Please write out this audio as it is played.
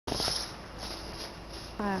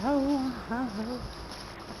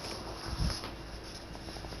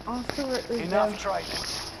Enough training.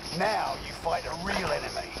 Now you fight a real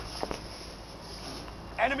enemy.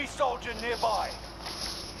 Enemy soldier nearby.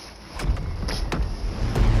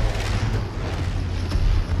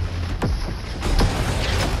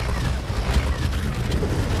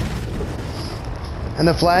 And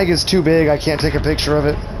the flag is too big, I can't take a picture of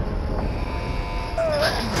it.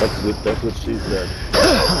 That's what she said.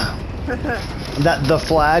 That the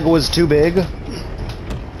flag was too big?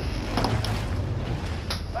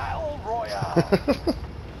 Battle Royale.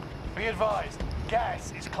 Be advised,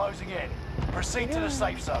 gas is closing in. Proceed to the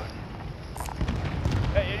safe zone.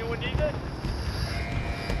 Hey, anyone need that?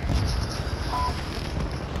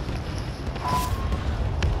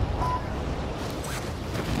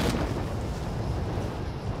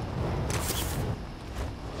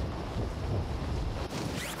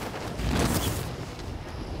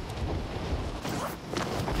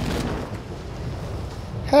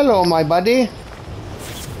 Hello, my buddy.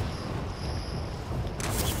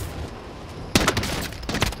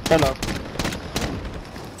 Hello.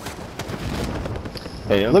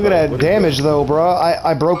 Hey, look at that damage though, bro.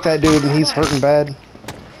 I broke that dude and he's hurting bad.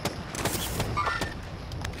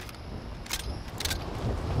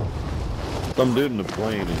 Some dude in the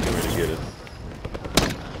plane is going to get it.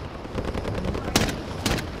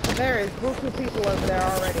 There is group of people over there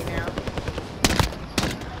already now.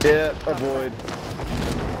 Yeah, avoid.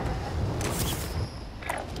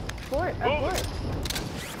 Avoid.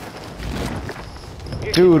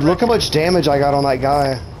 Dude, look how much damage I got on that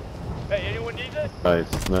guy. Hey, anyone need that?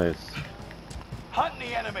 Nice, nice. Hunt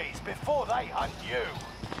the enemies before they hunt you.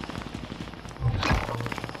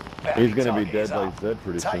 He's gonna be dead like Zed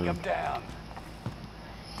pretty soon. Take him down.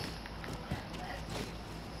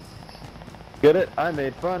 Get it? I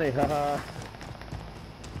made funny, haha.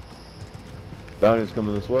 Bounty's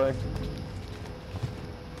coming this way.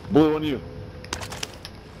 Blue on you.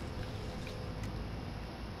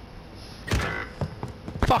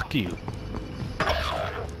 Fuck you.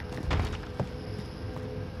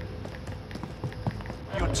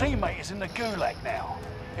 Your teammate is in the gulag now.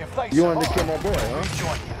 If they You wanted to survive, kill my boy, huh?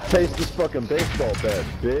 rejoin you. Taste this fucking baseball bat,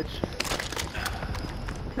 bitch.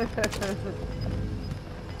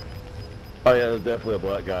 Oh yeah, there's definitely a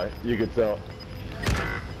black guy. You could tell.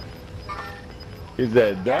 He's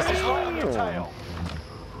dead. Gas is right on your tail.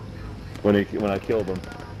 When I killed him.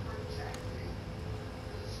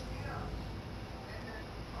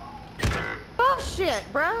 Bullshit,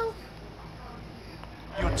 bro.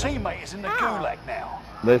 Your teammate is in the gulag now.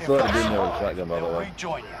 They If still had a dude in there with a survive, shotgun, by the they'll way.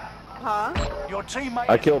 rejoin you. Huh? Your teammate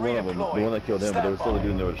I is killed one of them. The redeployed. one that killed him, but there was still a Stand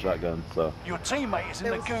dude in by. there with a shotgun, so. Your teammate is in the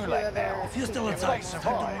There was two gulag other- now. If you're still If they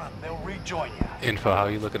survive, they'll rejoin you. Info, how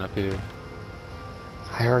you looking up here?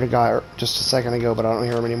 I heard a guy just a second ago, but I don't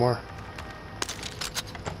hear him anymore.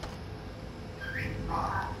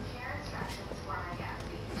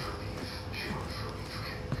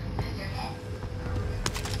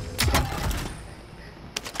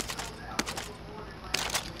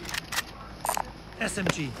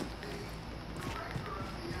 SMG.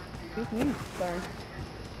 Sorry.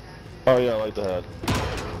 Oh yeah, I like the head.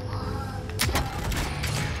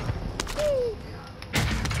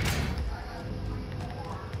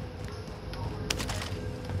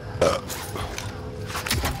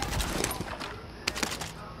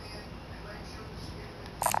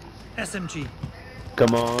 SMG.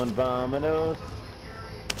 Come on, Vominos.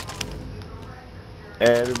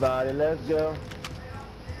 Everybody, let's go.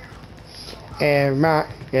 Everybody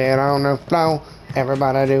get on the floor.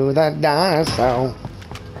 Everybody do the dinosaur.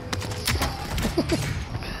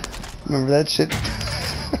 Remember that shit?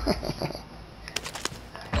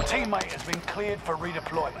 Teammate has been cleared for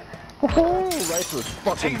redeployment. Right to his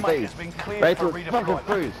fucking Teammate face. has been cleared Right for to his fucking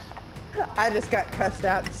redeployment. face. I just got cussed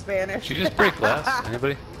out in Spanish. Did you just break glass?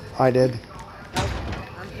 Anybody? I did. I'm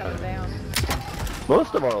coming down.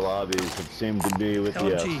 Most of our lobbies have seemed to be with the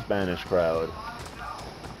LG. Spanish crowd.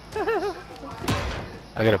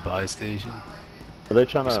 I got a buy station. Are they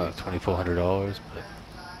trying to? $2,400,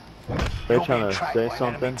 but They're You're trying being to tracked say by an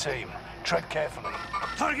something. enemy team. Tread carefully.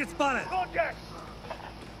 Target spotted. Contact.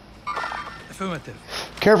 Affirmative.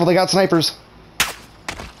 Careful, they got snipers.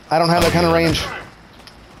 I don't have that kind of range.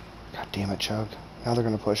 God damn it, Chug. Now they're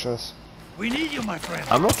gonna push us. We need you, my friend.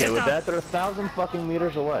 I'm okay Get with up. that. They're 1,000 fucking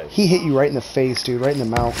meters away. He hit you right in the face, dude. Right in the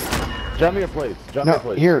mouth. Drop me your place. Drop me No, your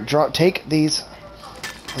place. here, take these.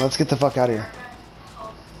 Let's get the fuck out of here.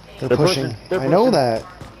 They're pushing. They're I know pushing. that.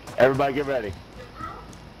 Everybody get ready.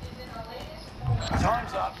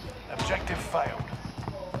 Time's up. Objective failed.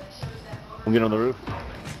 I'm getting on the roof.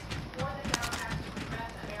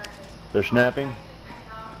 They're snapping.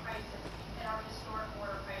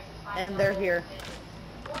 And they're here.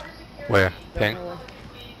 Where? Don't Ping? know where.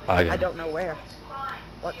 I got I it. don't know where.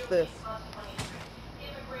 What's this?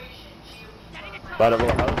 By the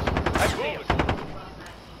little house.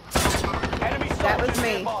 Enemy That was soldiers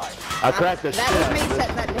me. nearby. I cracked the shit That out was of me this.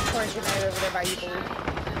 setting that discord grenade over there by you,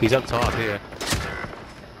 boys. He's up top here.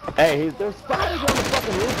 Hey, there's spiders on the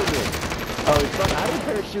fucking roof of this. Oh, he's fucking, how did he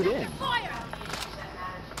parachute in?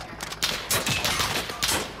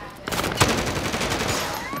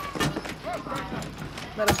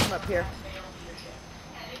 Let him come up here.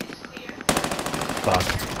 Fuck.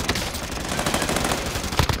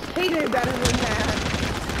 He knew better than that.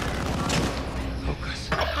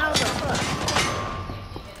 How the fuck?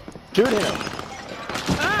 Shoot him.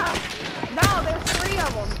 Ah! No, there's 3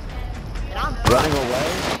 of them. And I'm Running away?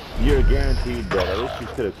 You're guaranteed dead. I wish you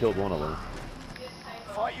could have killed one of them.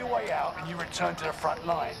 Fight your way out and you return to the front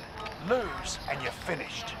line. Lose and you're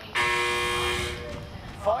finished.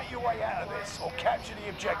 Fight your way out of this or capture the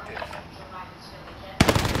objective.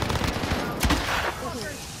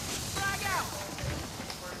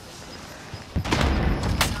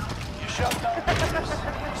 You showed no weakness.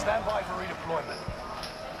 Stand by for redeployment.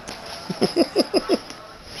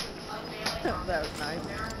 That was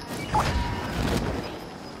nice.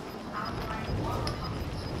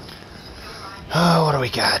 Oh, what do we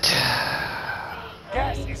got?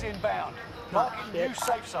 Gas is inbound. Marking new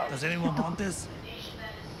safe zone. Does anyone want this?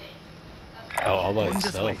 Oh, all by Going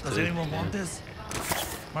this way. itself. Does too. anyone Yeah. want this?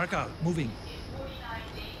 Mark out. Moving.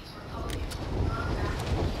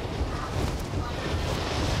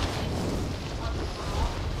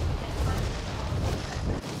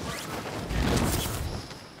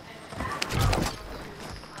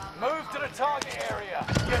 Move to the target area.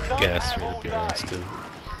 You don't Gas have for all the gas day. too.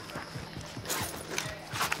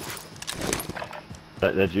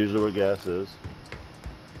 That's usually where gas is.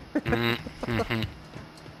 Mm-hmm.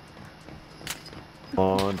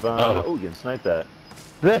 On fire. Oh. Oh, you can snipe that.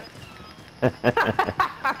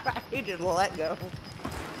 He just let go.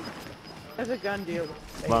 There's a gun deal.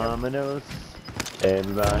 Vamonos.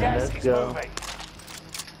 Everybody, Gas let's is go. moving.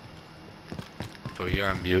 Oh, you're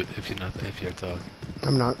on mute if you're not. If you're talking.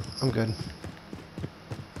 I'm not. I'm good.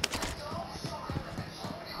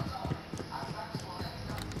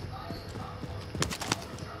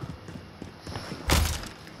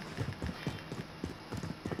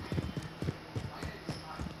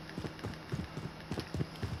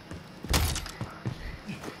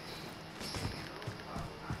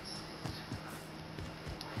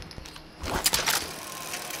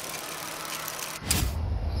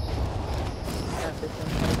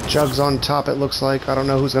 Jug's on top, it looks like. I don't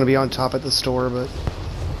know who's going to be on top at the store, but...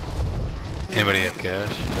 Anybody have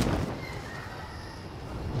cash?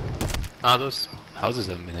 Ah, those houses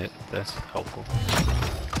haven't been hit. That's helpful.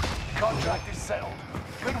 Contract is settled.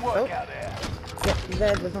 Good work Oh. out there. Yep,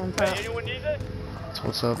 Zed was on top. Anyone need it? So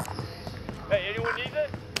what's up? Hey, anyone need it?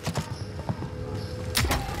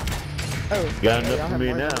 Oh, Got okay, enough y'all for have me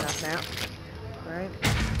more than now. enough now. Right?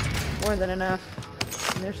 More than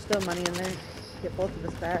enough. And there's still money in there. Get both of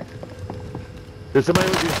us back. There's somebody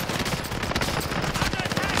with you.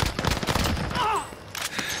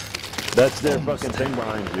 That's their fucking thing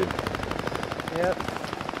behind you. Yep.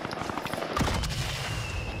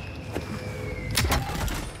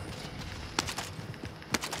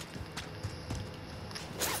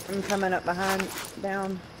 I'm coming up behind,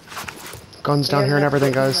 down. Guns down here and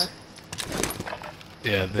everything, guys.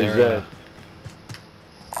 Yeah, Is they're. that,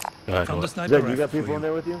 Go ahead, Found the what? sniper Zach, you rifle got for people in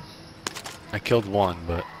there with you? I killed one,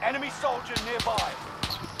 but Enemy soldier nearby.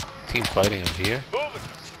 team fighting over here. Moving.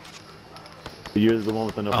 You're the one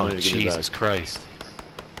with enough Oh, money to get me Jesus back. Christ.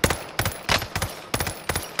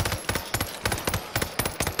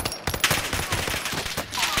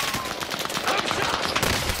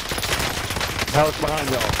 House behind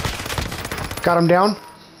y'all. Got him down.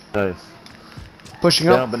 Nice. Pushing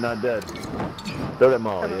Down up. but not dead. Throw that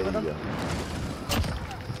mall. Cover Yeah, with there you him. go.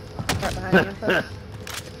 Right behind you. So.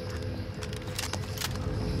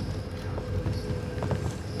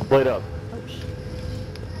 Plate up. Oh, shit.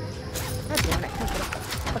 God damn it. Can't get up that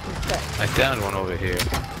fucking set. I downed one over here.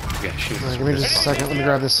 Yeah, shoot. Alright, give me just a second. Let me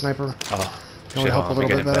grab this sniper. Oh, Can we shit, help a hold on,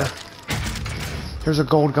 little let bit me get better? him There's a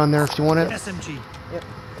gold gun there if you want it. SMG. Yep.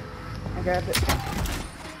 I grabbed it.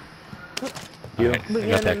 You. back. We I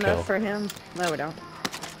got got that enough kill. for him. No, we don't.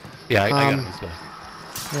 Yeah, I got Um, him. He's good.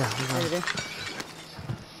 Yeah, we There got we it. do.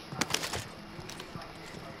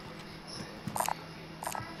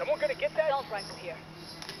 Someone gonna get that?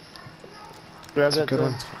 Grab That's a that good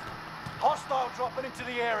thing. one. Hostile dropping into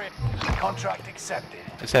the area. Contract accepted.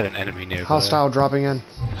 I just had an enemy nearby. Hostile dropping in.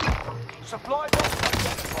 Supply box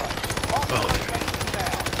identified. Mark the location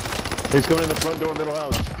now. He's coming in the front door, middle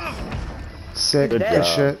house. Sick. Good Good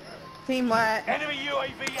job. shit. Team what? Enemy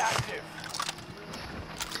UAV active.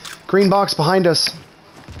 Green box behind us.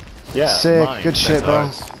 Yeah. Sick. mine. Good shit, bro.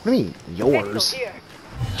 That's ours. What do you mean, yours?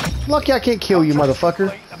 Lucky I can't kill you, motherfucker.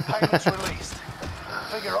 Complete and payments released.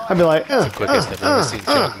 Figure I'd be like, The quickest I've ever seen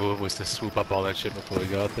Chuck move was to swoop up all that shit before we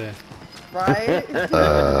got there. Right?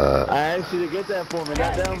 I asked you to get that for me, not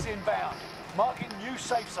gas down. is inbound. Marking new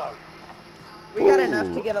safe zone. We got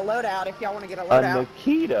enough to get a loadout if y'all want to get a A loadout.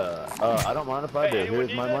 Nikita. I don't mind if I do.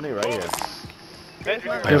 Here's my money right here.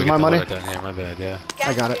 Alright, Here's we my get the money. loadout down here, my bad, yeah.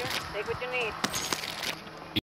 I got it. Take what you need.